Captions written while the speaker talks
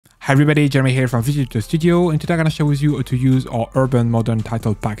Hi everybody, Jeremy here from Davinci Studio, and today I'm going to share with you how to use our Urban Modern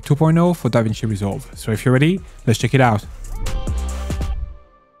Title Pack 2.0 for Davinci Resolve. So if you're ready, let's check it out.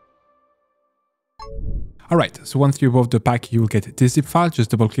 Alright, so once you evolve the pack, you will get this zip file. Just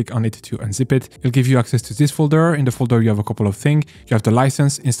double click on it to unzip it. It'll give you access to this folder. In the folder, you have a couple of things. You have the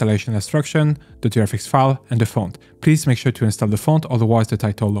license, installation instruction, the graphics file, and the font. Please make sure to install the font, otherwise the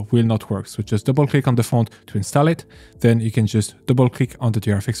title will not work. So just double click on the font to install it. Then you can just double click on the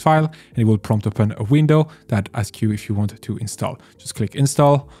graphics file and it will prompt open a window that asks you if you want to install. Just click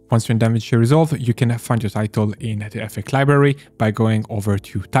install. Once you're in Davinci Resolve, you can find your title in the effect library by going over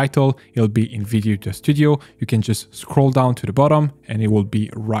to title. It'll be in Davinci Studio. You can just scroll down to the bottom and it will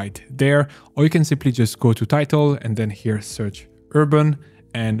be right there. Or you can simply just go to title and then here search Urban,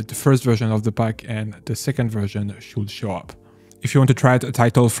 and the first version of the pack and the second version should show up. If you want to try out a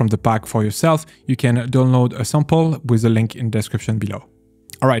title from the pack for yourself, you can download a sample with the link in the description below.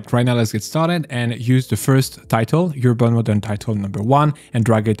 Alright, right now let's get started and use the first title, Urban Modern Title number 1, and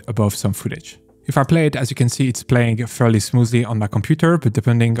drag it above some footage. If I play it, as you can see, it's playing fairly smoothly on my computer, but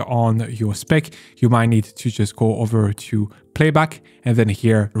depending on your spec, you might need to just go over to playback and then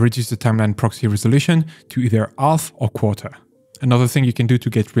here reduce the timeline proxy resolution to either half or quarter. Another thing you can do to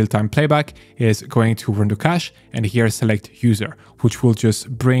get real-time playback is going to run the cache and here select user, which will just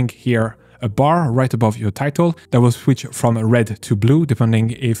bring here a bar right above your title that will switch from red to blue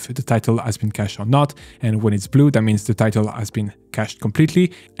depending if the title has been cached or not. And when it's blue, that means the title has been cached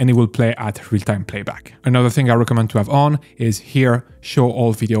completely and it will play at real-time playback. Another thing I recommend to have on is here show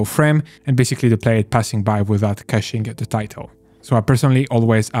all video frame and basically to play it passing by without caching the title. So I personally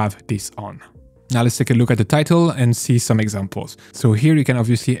always have this on. Now let's take a look at the title and see some examples. So here you can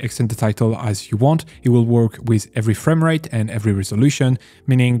obviously extend the title as you want. It will work with every frame rate and every resolution,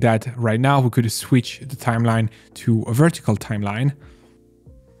 meaning that right now we could switch the timeline to a vertical timeline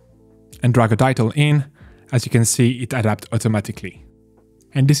and drag a title in. As you can see, it adapts automatically.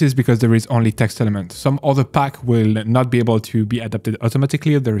 And this is because there is only text element. Some other pack will not be able to be adapted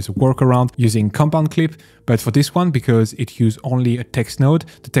automatically. There is a workaround using compound clip, but for this one, because it uses only a text node,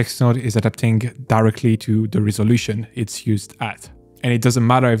 the text node is adapting directly to the resolution it's used at. And it doesn't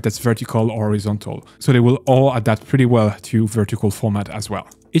matter if that's vertical or horizontal. So they will all adapt pretty well to vertical format as well.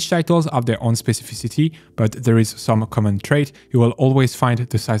 Each titles have their own specificity, but there is some common trait. You will always find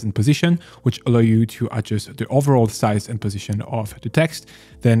the size and position, which allow you to adjust the overall size and position of the text.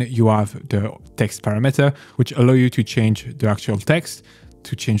 Then you have the text parameter, which allow you to change the actual text,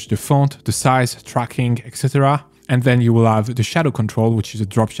 to change the font, the size, tracking, etc. And then you will have the shadow control, which is a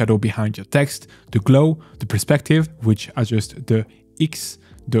drop shadow behind your text, the glow, the perspective, which adjusts the X,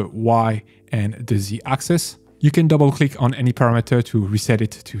 the Y, and the Z axis. You can double click on any parameter to reset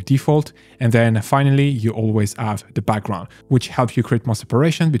it to default. And then finally, you always have the background, which helps you create more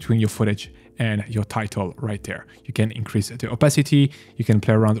separation between your footage and your title right there. You can increase the opacity, you can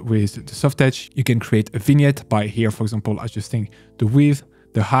play around with the soft edge, you can create a vignette by here, for example, adjusting the width,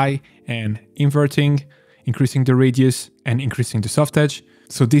 the height, and inverting, increasing the radius and increasing the soft edge.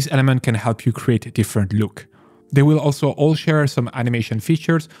 So this element can help you create a different look. They will also all share some animation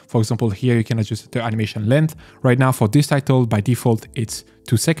features. For example, here you can adjust the animation length. Right now for this title, by default, it's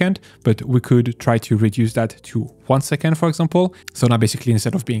 2 seconds, but we could try to reduce that to 1 second, for example. So now basically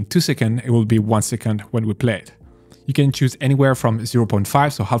instead of being 2 seconds, it will be 1 second when we play it. You can choose anywhere from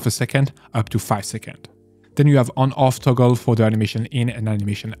 0.5, so half a second, up to 5 seconds. Then you have on-off toggle for the animation in and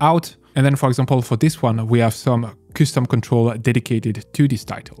animation out. And then, for example, for this one, we have some custom control dedicated to this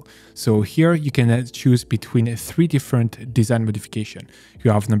title. So here you can choose between 3 different design modifications.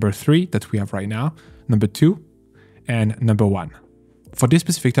 You have number 3 that we have right now, number 2, and number 1. For this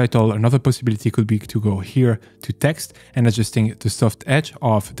specific title, another possibility could be to go here to text and adjusting the soft edge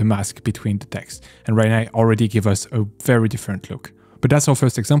of the mask between the text. And right now it already gives us a very different look. But that's our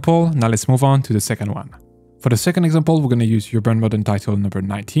first example. Now let's move on to the second one. For the second example, we're going to use Urban Modern Title number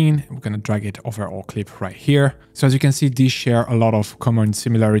 19. We're going to drag it over our clip right here. So as you can see, these share a lot of common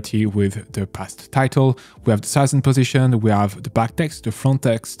similarity with the past title. We have the size and position, we have the back text, the front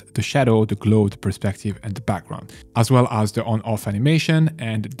text, the shadow, the glow, the perspective, and the background, as well as the on-off animation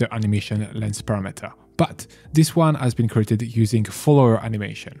and the animation length parameter. But this one has been created using follower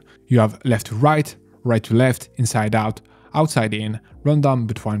animation. You have left to right, right to left, inside out, outside in, random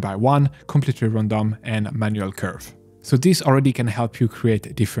but 1 by 1, completely random, and manual curve. So this already can help you create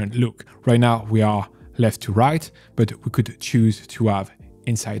a different look. Right now we are left to right, but we could choose to have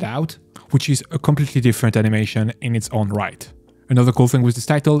inside out, which is a completely different animation in its own right. Another cool thing with this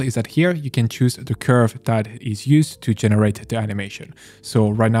title is that here you can choose the curve that is used to generate the animation. So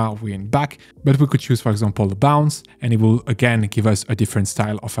right now we're in back, but we could choose, for example, the bounce, and it will again give us a different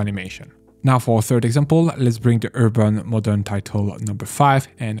style of animation. Now for our third example, let's bring the urban modern title number 5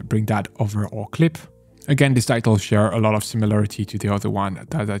 and bring that over our clip. Again, these titles share a lot of similarity to the other one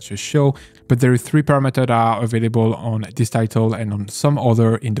that I just showed, but there are 3 parameters that are available on this title and on some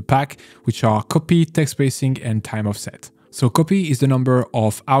other in the pack, which are copy, text spacing, and time offset. So copy is the number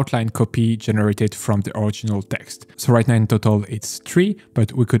of outline copy generated from the original text. So right now in total it's 3,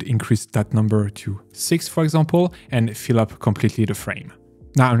 but we could increase that number to 6, for example, and fill up completely the frame.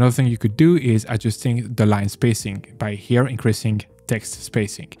 Now another thing you could do is adjusting the line spacing by here increasing text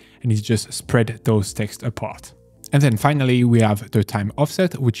spacing, and it's just spread those text apart. And then finally we have the time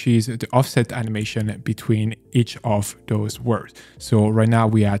offset, which is the offset animation between each of those words. So right now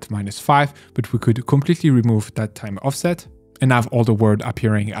we are at -5, but we could completely remove that time offset and have all the words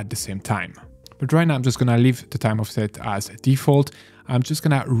appearing at the same time. But right now I'm just gonna leave the time offset as default. I'm just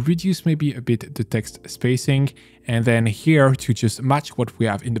gonna reduce maybe a bit the text spacing, and then here to just match what we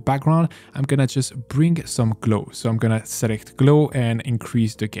have in the background, I'm gonna just bring some glow. So I'm gonna select glow and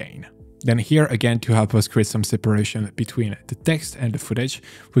increase the gain. Then here again, to help us create some separation between the text and the footage,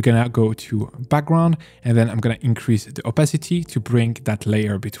 we're gonna go to background, and then I'm gonna increase the opacity to bring that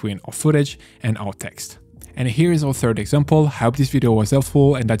layer between our footage and our text. And here is our third example. I hope this video was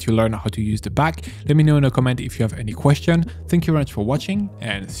helpful and that you learned how to use the back. Let me know in a comment if you have any question. Thank you very much for watching,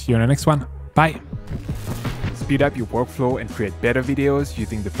 and see you in the next one. Bye! Speed up your workflow and create better videos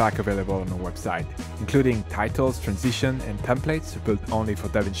using the pack available on our website, including titles, transition, and templates built only for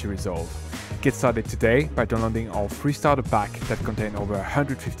Davinci Resolve. Get started today by downloading our free starter pack that contains over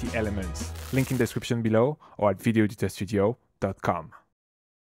 150 elements. Link in the description below or at videoeditorstudio.com.